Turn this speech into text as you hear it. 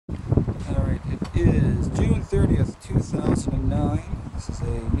is June 30th, 2009. This is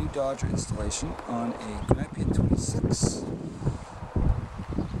a new Dodger installation on a Grampian 26.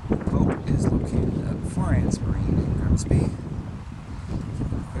 The Pope is located at Florence Marine in Grimsby. Give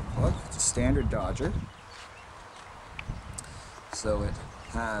it a quick look. It's a standard Dodger. So it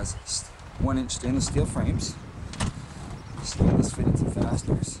has 1-inch stainless steel frames, stainless fittings and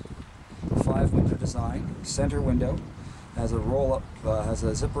fasteners, 5-window design, center window, has a roll-up, has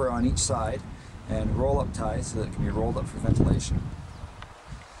a zipper on each side, and roll-up ties so that it can be rolled up for ventilation.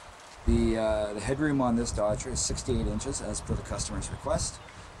 The headroom on this Dodger is 68 inches as per the customer's request.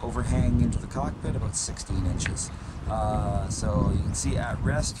 Overhang into the cockpit about 16 inches. So you can see at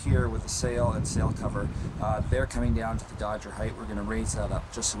rest here with the sail and sail cover, they're coming down to the Dodger height. We're going to raise that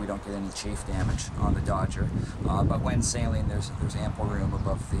up just so we don't get any chafe damage on the Dodger. But when sailing, there's ample room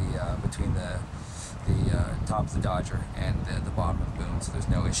above the between the top of the Dodger and the bottom of the boom, so there's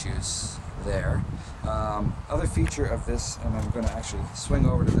no issues there. Other feature of this, and I'm going to actually swing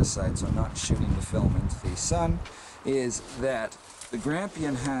over to this side so I'm not shooting the film into the sun, is that the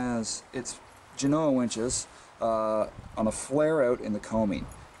Grampian has its Genoa winches on a flare out in the coaming.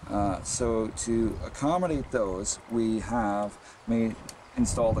 So to accommodate those, we have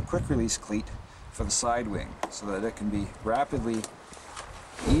installed a quick release cleat for the side wing so that it can be rapidly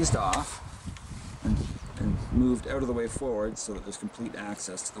eased off and moved out of the way forward so that there's complete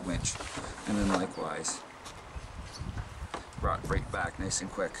access to the winch, and then likewise brought right back nice and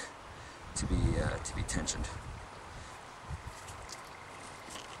quick to be tensioned.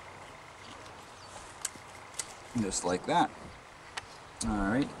 Just like that.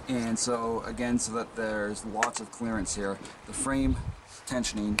 Alright, and so again, so that there's lots of clearance here, the frame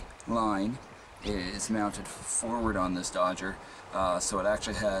tensioning line is mounted forward on this Dodger, so it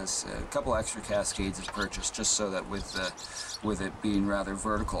actually has a couple extra cascades of purchase just so that with it being rather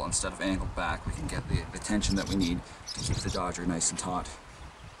vertical instead of angled back, we can get the tension that we need to keep the Dodger nice and taut.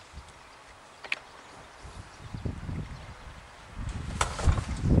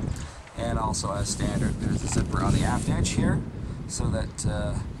 And also, as standard, there's a zipper on the aft edge here so that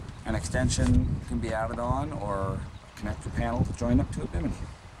an extension can be added on or a connector panel to join up to a bimini.